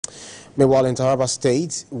Meanwhile, in Taraba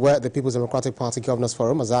State, where the People's Democratic Party Governors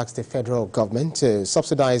Forum has asked the federal government to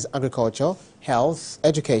subsidize agriculture, health,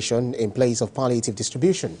 education in place of palliative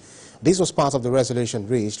distribution. This was part of the resolution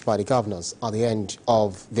reached by the governors at the end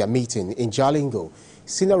of their meeting in Jalingo.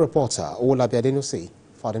 Senior reporter Olabi Adenusi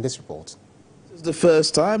filed in this report. This is the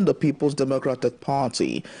first time the People's Democratic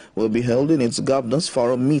Party will be holding its Governors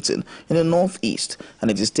Forum meeting in the Northeast,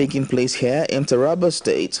 and it is taking place here in Taraba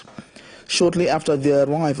State. Shortly after their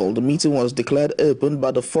arrival, the meeting was declared open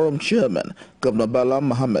by the forum chairman, Governor Bala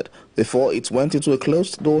Muhammed, before it went into a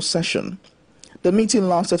closed-door session. The meeting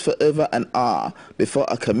lasted for over an hour before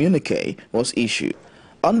a communiqué was issued.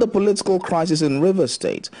 On the political crisis in Rivers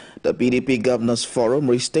State, the PDP Governors Forum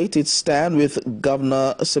restated its stand with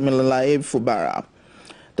Governor Similaye Fubara.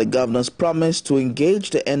 The governors promised to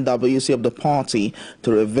engage the NWC of the party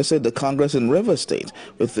to revisit the Congress in Rivers State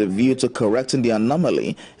with a view to correcting the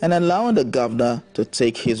anomaly and allowing the governor to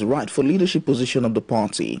take his rightful leadership position of the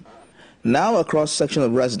party. Now a cross-section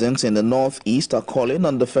of residents in the Northeast are calling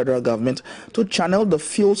on the federal government to channel the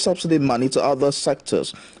fuel subsidy money to other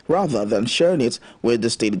sectors rather than sharing it with the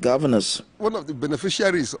state governors. One of the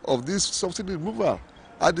beneficiaries of this subsidy removal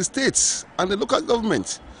are the states and the local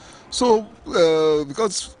government. So,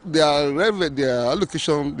 because their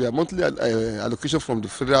allocation, their monthly allocation from the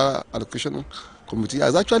Federal Allocation Committee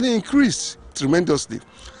has actually increased tremendously.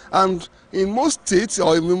 And in most states,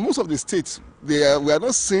 or in most of the states, we are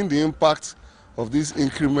not seeing the impact of these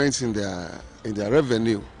increments in their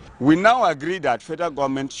revenue. We now agree that federal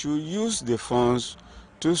government should use the funds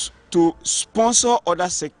to sponsor other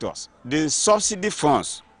sectors, the subsidy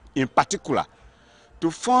funds in particular, to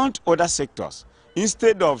fund other sectors,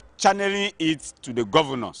 instead of channeling it to the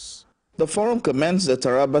governors. The forum commends the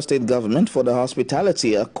Taraba state government for the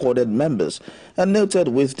hospitality accorded members and noted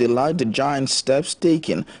with delight the giant steps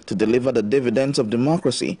taken to deliver the dividends of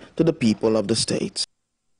democracy to the people of the state.